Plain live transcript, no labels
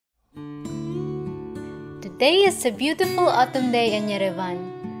Today is a beautiful autumn day in Yerevan.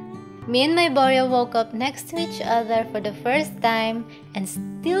 Me and my Boris woke up next to each other for the first time and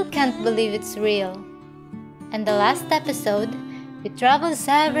still can't believe it's real. In the last episode, we traveled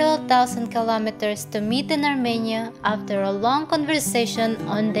several thousand kilometers to meet in Armenia after a long conversation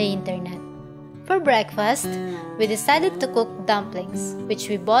on the internet. For breakfast, we decided to cook dumplings, which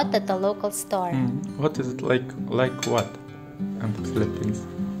we bought at the local store. What is it like? Like what? In the Philippines.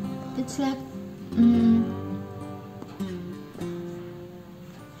 It's like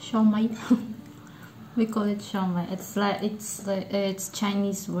siomai. We call it siomai. It's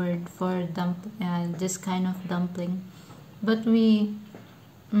Chinese word for this kind of dumpling, but we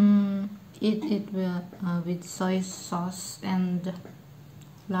eat it with soy sauce and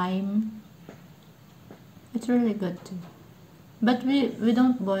lime. It's really good too, but we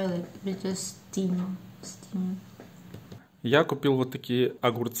don't boil it. We just steam. Я купил вот такие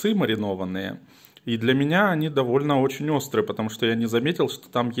огурцы маринованные, и для меня они довольно очень острые, потому что я не заметил, что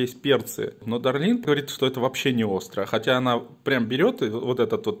там есть перцы. Но Дарлин говорит, что это вообще не острое, хотя она прям берет вот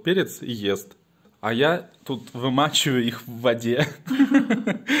этот вот перец и ест. А я тут вымачиваю их в воде.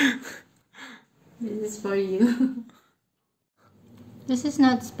 This is for you. This is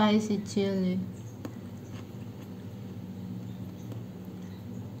not spicy chili.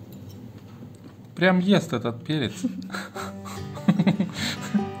 Прям ест этот перец.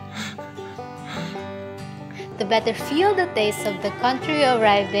 To better feel the taste of the country we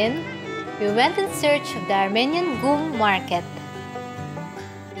arrived in, we went in search of the Armenian GUM market.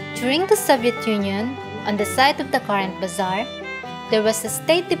 During the Soviet Union, on the site of the current bazaar, there was a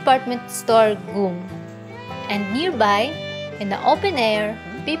State Department store GUM, and nearby, in the open air,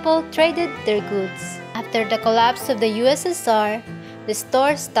 people traded their goods. After the collapse of the USSR, the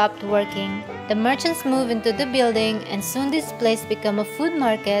store stopped working. The merchants moved into the building, and soon this place became a food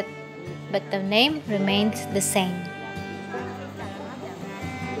market, but the name remained the same.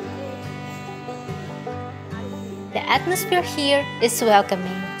 The atmosphere here is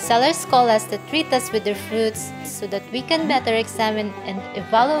welcoming. Sellers call us to treat us with their fruits so that we can better examine and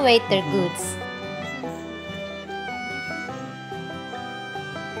evaluate their goods.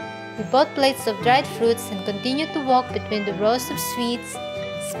 We bought plates of dried fruits and continued to walk between the rows of sweets,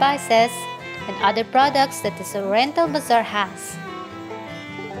 spices, and other products that this oriental bazaar has.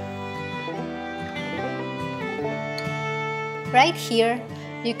 Right here,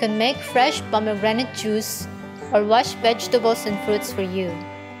 you can make fresh pomegranate juice or wash vegetables and fruits for you.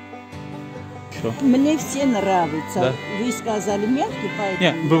 Мне все нравится. Да? Вы сказали мягкий, поэтому...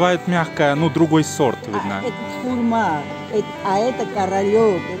 Нет, бывает мягкая, ну другой сорт, видно. Это хурма, а это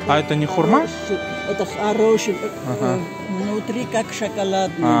королек. Это не хурма? Это хороший, внутри как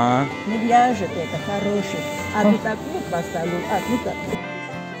шоколадный. Не ляжет, это хороший. А вы такой поставили, вы такой.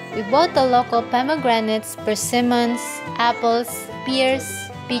 We bought the local pomegranates, persimmons, apples, pears,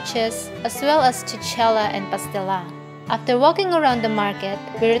 peaches, as well as chuchkhela and pastilla. After walking around the market,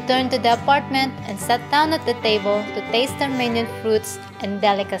 we returned to the apartment and sat down at the table to taste Armenian fruits and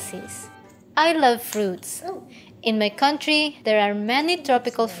delicacies. I love fruits. In my country, there are many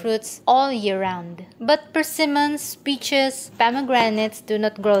tropical fruits all year round. But persimmons, peaches, pomegranates do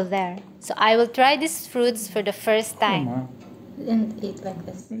not grow there. So I will try these fruits for the first time. And eat like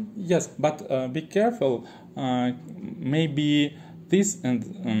this. Yes, but be careful. Maybe this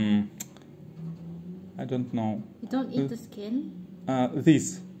and I don't know. You don't eat the skin?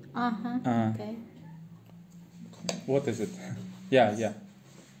 This. Okay. What is it? Yeah.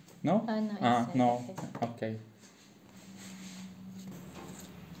 No? No. No. Okay.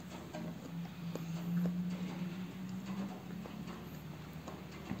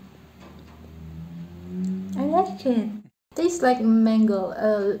 I like it. Tastes like mango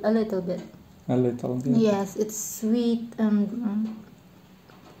a little bit. A little bit. Yes, it's sweet and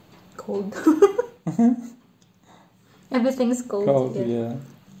cold. Everything's cold. Cold, yeah.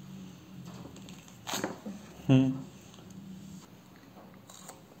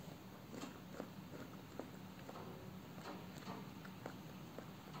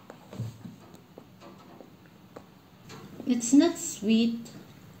 It's not sweet.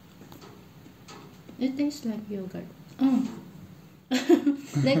 It tastes like yogurt. Oh.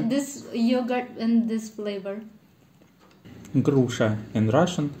 Like this yogurt and this flavor. Grusha in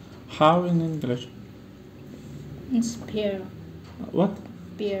Russian. How in English? It's pear. What?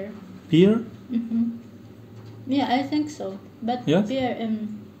 Pear. Pear? Yeah, I think so. But yes? pear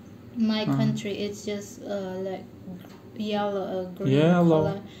in my country, it's just like yellow, green yellow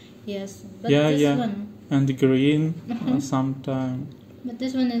color. Yes, but this one. And green sometimes. But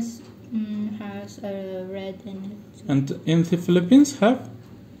this one is has red in it. And in the Philippines have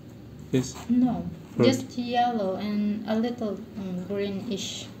this? No. Fruit. Just yellow and a little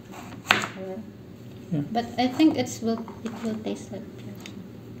greenish color. Yeah. But I think it will taste like pears.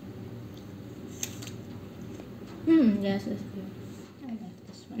 Yes, it's good. I like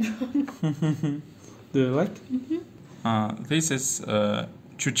this one. Do you like? This is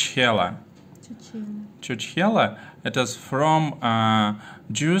chuchkhela. Chuchkhela, it is from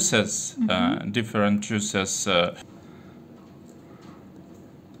juices, different juices.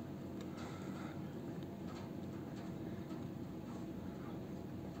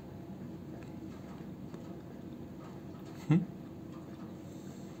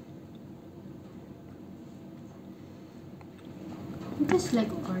 It is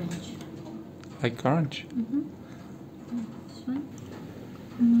like orange. Like orange? This one?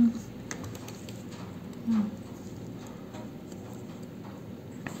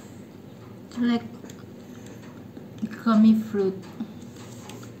 It's like gummy fruit.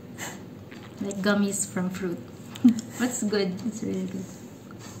 Like gummies from fruit. That's good. It's really good.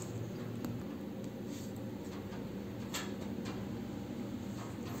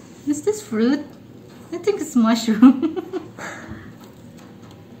 Is this fruit? I think it's mushroom.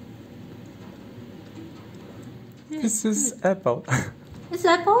 This is apple. It's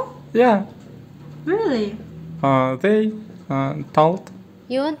apple? Yeah. Really? They told.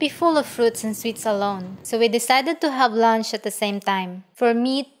 You won't be full of fruits and sweets alone, so we decided to have lunch at the same time. For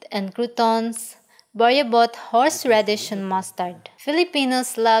meat and croutons, Boris bought horseradish and mustard.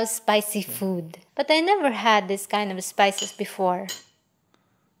 Filipinos love spicy food, but I never had this kind of spices before.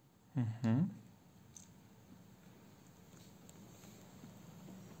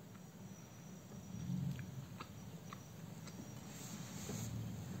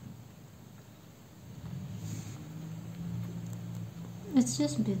 It's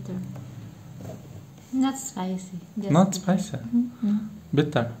just bitter. Not spicy. Just Not bitter. spicy.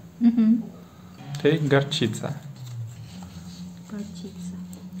 Bitter. Take горчица. Gorchitsa.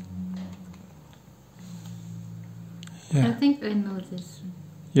 I Yeah. think I know this one.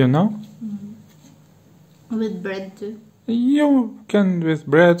 You know? With bread too. You can with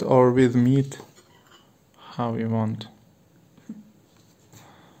bread or with meat. How you want.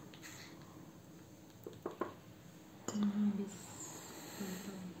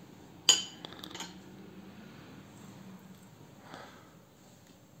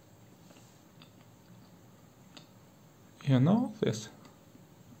 You know this?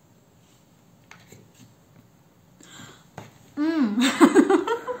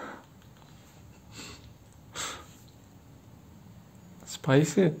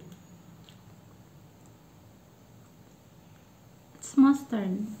 Spicy? It's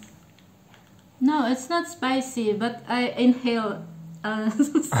mustard. No, it's not spicy, but I inhale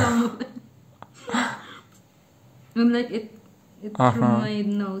some of it. And like it through my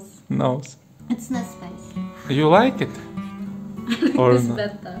nose. Nose. It's not spicy. You like it? Or It's not?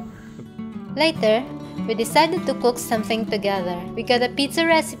 better. Later, we decided to cook something together. We got a pizza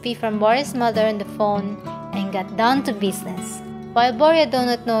recipe from Boris' mother on the phone and got down to business. While Boris do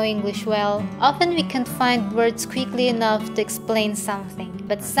not know English well, often we can't find words quickly enough to explain something.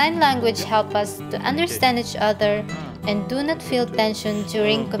 But sign language help us to understand each other and do not feel tension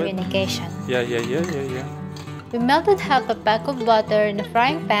during communication. Yeah. We melted half a pack of butter in a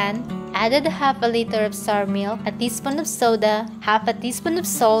frying pan, added half a liter of sour milk, a teaspoon of soda, half a teaspoon of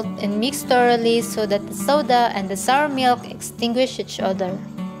salt, and mixed thoroughly so that the soda and the sour milk extinguish each other.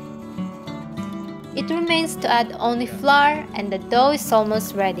 It remains to add only flour and the dough is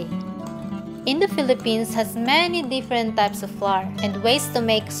almost ready. In the Philippines has many different types of flour and ways to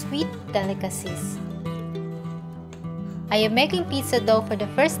make sweet delicacies. I am making pizza dough for the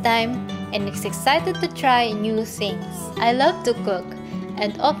first time and is excited to try new things. I love to cook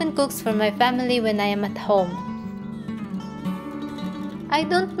and often cooks for my family when I am at home. I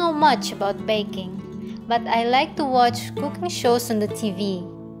don't know much about baking, but I like to watch cooking shows on the TV.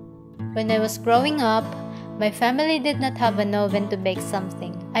 When I was growing up, my family did not have an oven to bake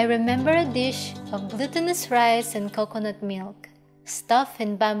something. I remember a dish of glutinous rice and coconut milk, stuffed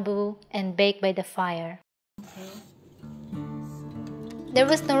in bamboo and baked by the fire. There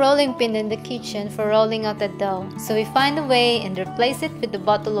was no rolling pin in the kitchen for rolling out the dough, so we found a way and replaced it with a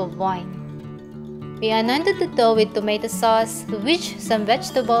bottle of wine. We anointed the dough with tomato sauce, to which some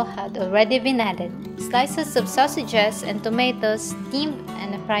vegetable had already been added. Slices of sausages and tomatoes steamed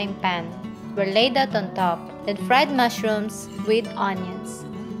in a frying pan were laid out on top, then fried mushrooms with onions.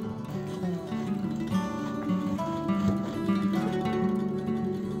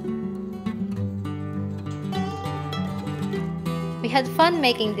 We had fun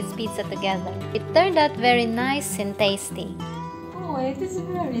making this pizza together. It turned out very nice and tasty. Oh, it is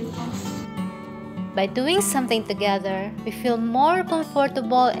very fun. By doing something together, we feel more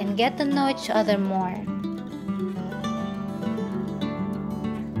comfortable and get to know each other more.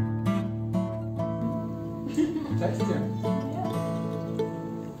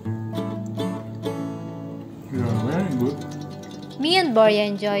 Very good. Me and Boria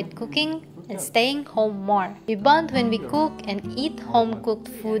enjoyed cooking and staying home more. We bond when we cook and eat home-cooked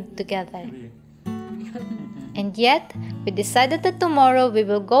food together. And yet, we decided that tomorrow we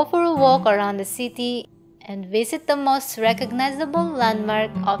will go for a walk around the city and visit the most recognizable landmark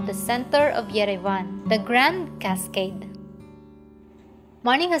of the center of Yerevan, the Grand Cascade.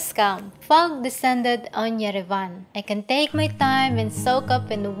 Morning has come. Fog descended on Yerevan. I can take my time and soak up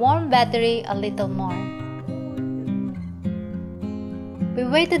in the warm battery a little more. We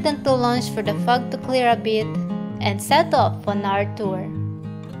waited until lunch for the fog to clear a bit and set off on our tour.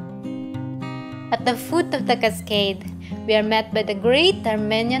 At the foot of the cascade, we are met by the great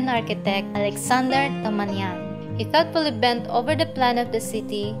Armenian architect Alexander Tamanyan. He thoughtfully bent over the plan of the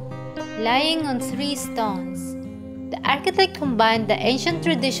city, lying on 3 stones. The architect combined the ancient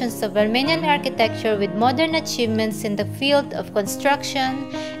traditions of Armenian architecture with modern achievements in the field of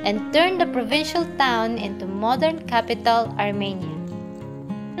construction and turned the provincial town into modern capital Armenia.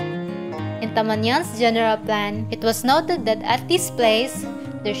 In Tamanyan's general plan, it was noted that at this place,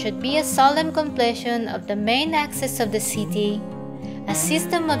 there should be a solemn completion of the main axis of the city, a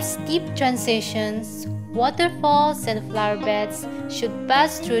system of steep transitions, waterfalls and flower beds should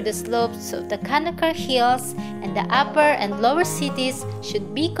pass through the slopes of the Kanakar Hills, and the upper and lower cities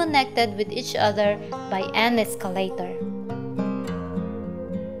should be connected with each other by an escalator.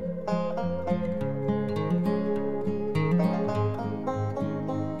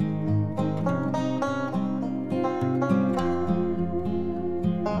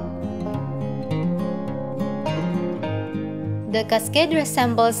 The cascade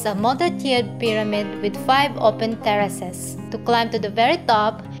resembles a multi-tiered pyramid with 5 open terraces. To climb to the very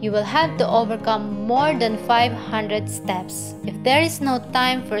top, you will have to overcome more than 500 steps. If there is no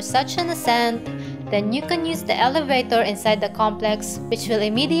time for such an ascent, then you can use the elevator inside the complex, which will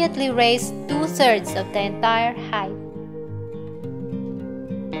immediately raise 2/3 of the entire height.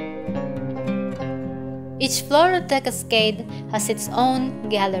 Each floor of the cascade has its own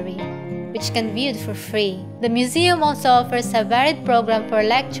gallery, which can be viewed for free. The museum also offers a varied program for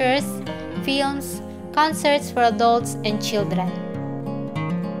lectures, films, concerts for adults and children.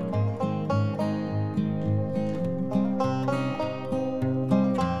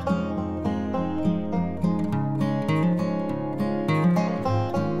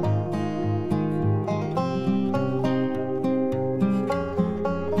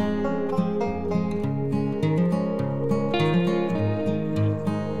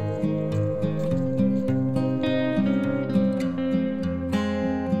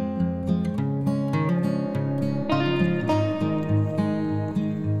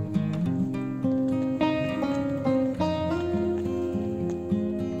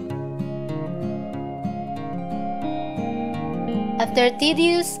 After a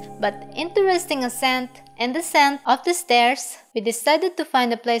tedious but interesting ascent and descent of the stairs, we decided to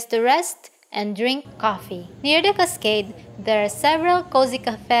find a place to rest and drink coffee. Near the cascade, there are several cozy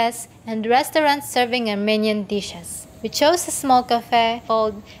cafes and restaurants serving Armenian dishes. We chose a small cafe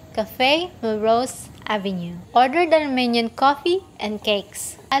called Cafe Melrose Avenue. Ordered Armenian coffee and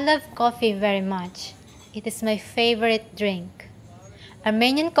cakes. I love coffee very much. It is my favorite drink.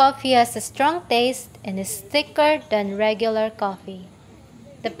 Armenian coffee has a strong taste and is thicker than regular coffee.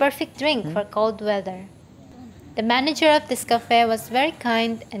 The perfect drink for cold weather. The manager of this cafe was very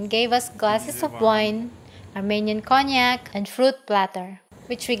kind and gave us glasses of wine, Armenian cognac, and fruit platter,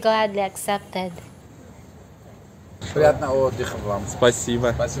 which we gladly accepted. Приятного отдыха вам.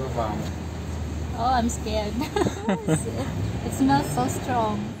 Спасибо. Спасибо вам. Oh, I'm scared. It smells so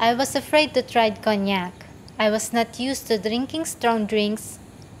strong. I was afraid to try cognac. I was not used to drinking strong drinks,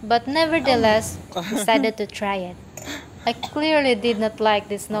 but nevertheless decided to try it. I clearly did not like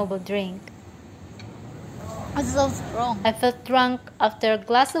this noble drink. It's so strong. I felt drunk after a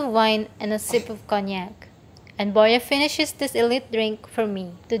glass of wine and a sip of cognac. And Boria finishes this elite drink for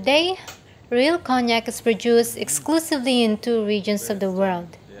me. Today, real cognac is produced exclusively in 2 regions of the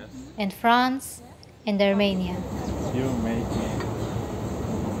world, in France and Armenia. You make me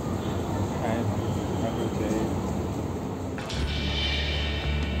happy every day.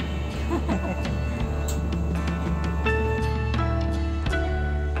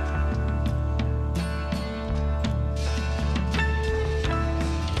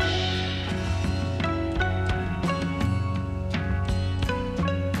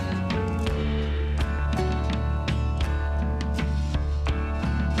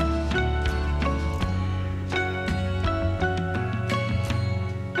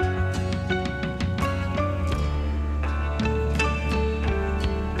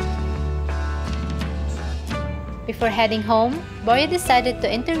 Before heading home, Boris decided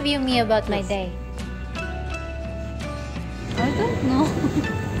to interview me about my day. I don't know.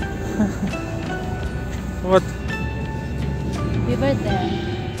 What? We were there.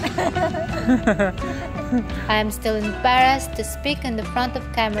 I am still embarrassed to speak in the front of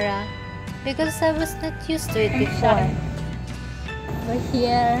camera because I was not used to it before. We're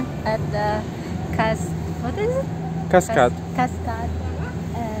here at the what is it? Cascade. Cascade.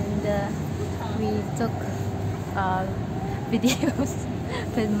 And we took videos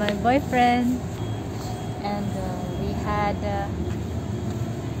with my boyfriend. And we had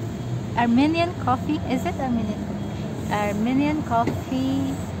Armenian coffee. Is it Armenian? Armenian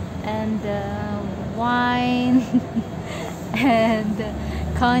coffee and wine and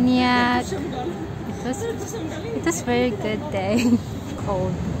cognac. It was very good day.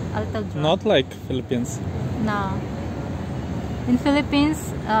 Cold, a little dry. Not like Philippines. No. In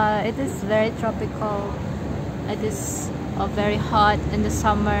Philippines, it is very tropical. It is very hot in the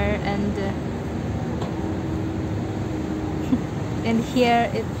summer, and and here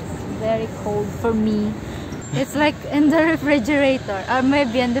it's very cold for me. It's like in the refrigerator or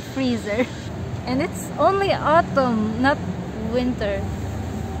maybe in the freezer. And it's only autumn, not winter.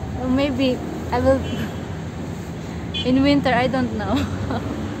 Or maybe I will in winter, I don't know.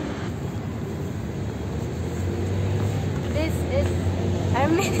 This is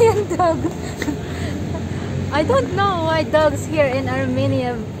Armenian dog. I don't know why dogs here in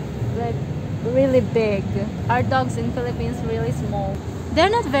Armenia like really big. Our dogs in Philippines really small. They're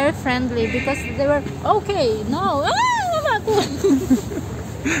not very friendly because they were okay. No,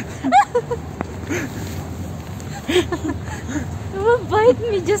 they will bite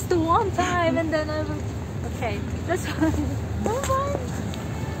me just one time, and then I will. Okay, that's fine. Don't mind.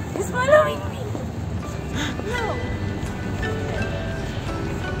 He's following me. No.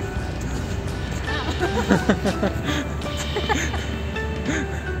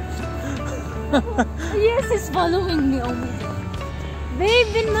 Yes, he's following me. Oh my god.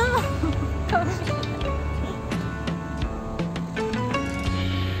 Baby, no!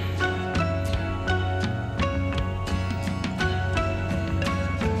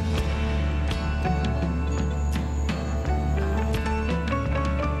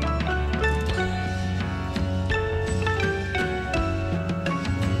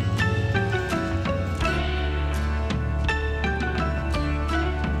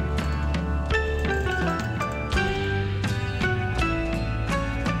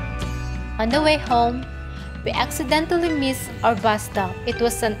 On the way home, we accidentally missed our bus stop. It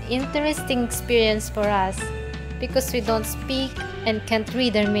was an interesting experience for us because we don't speak and can't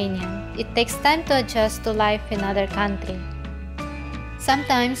read Armenian. It takes time to adjust to life in another country.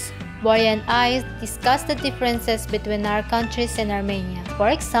 Sometimes, Boris and I discuss the differences between our countries and Armenia. For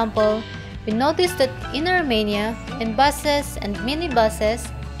example, we noticed that in Armenia, in buses and minibuses,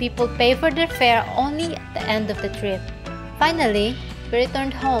 people pay for their fare only at the end of the trip. Finally, we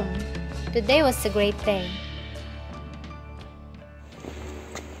returned home. Today was a great day.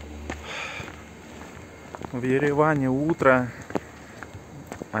 В Ереване утро,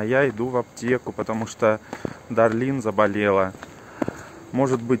 а я иду в аптеку, потому что Дарлин заболела.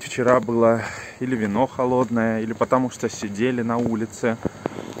 Может быть, вчера было или вино холодное, или потому что сидели на улице.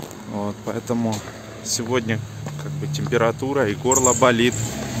 Вот, поэтому сегодня как бы температура и горло болит.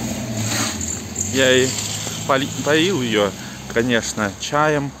 Я и поил ее, конечно,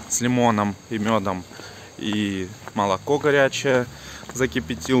 чаем с лимоном и медом, и молоко горячее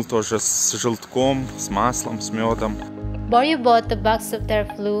закипятил тоже с желтком, с маслом, с медом. Boris bought a box of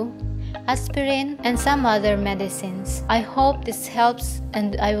Terflu, aspirin, and some other medicines. I hope this helps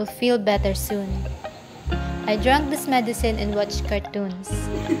and I will feel better soon. I drank this medicine and watched cartoons.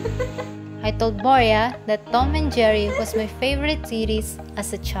 I told Boris that Tom and Jerry was my favorite series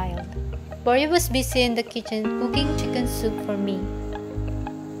as a child. Boris was busy in the kitchen cooking chicken soup for me.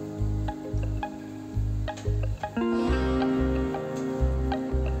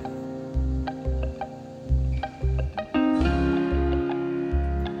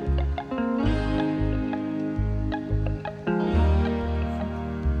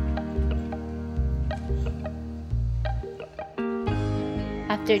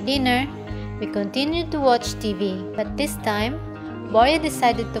 After dinner, we continued to watch TV, but this time, Boris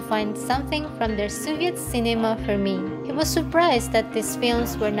decided to find something from their Soviet cinema for me. He was surprised that these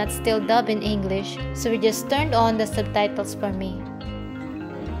films were not still dubbed in English, so he just turned on the subtitles for me.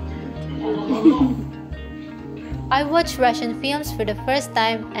 I watched Russian films for the first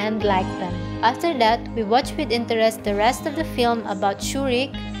time and liked them. After that, we watched with interest the rest of the film about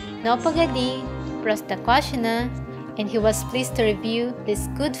Shurik, No Pogodi, Prostokvashina, and he was pleased to review these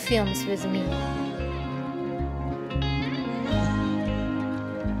good films with me.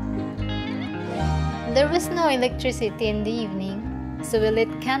 There was no electricity in the evening, so we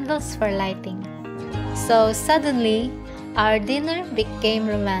lit candles for lighting. So suddenly, our dinner became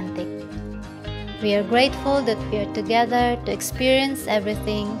romantic. We are grateful that we are together to experience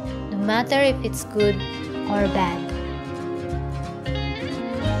everything, no matter if it's good or bad.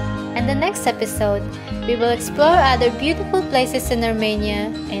 In the next episode, we will explore other beautiful places in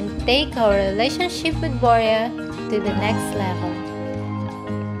Armenia and take our relationship with Boris to the next level.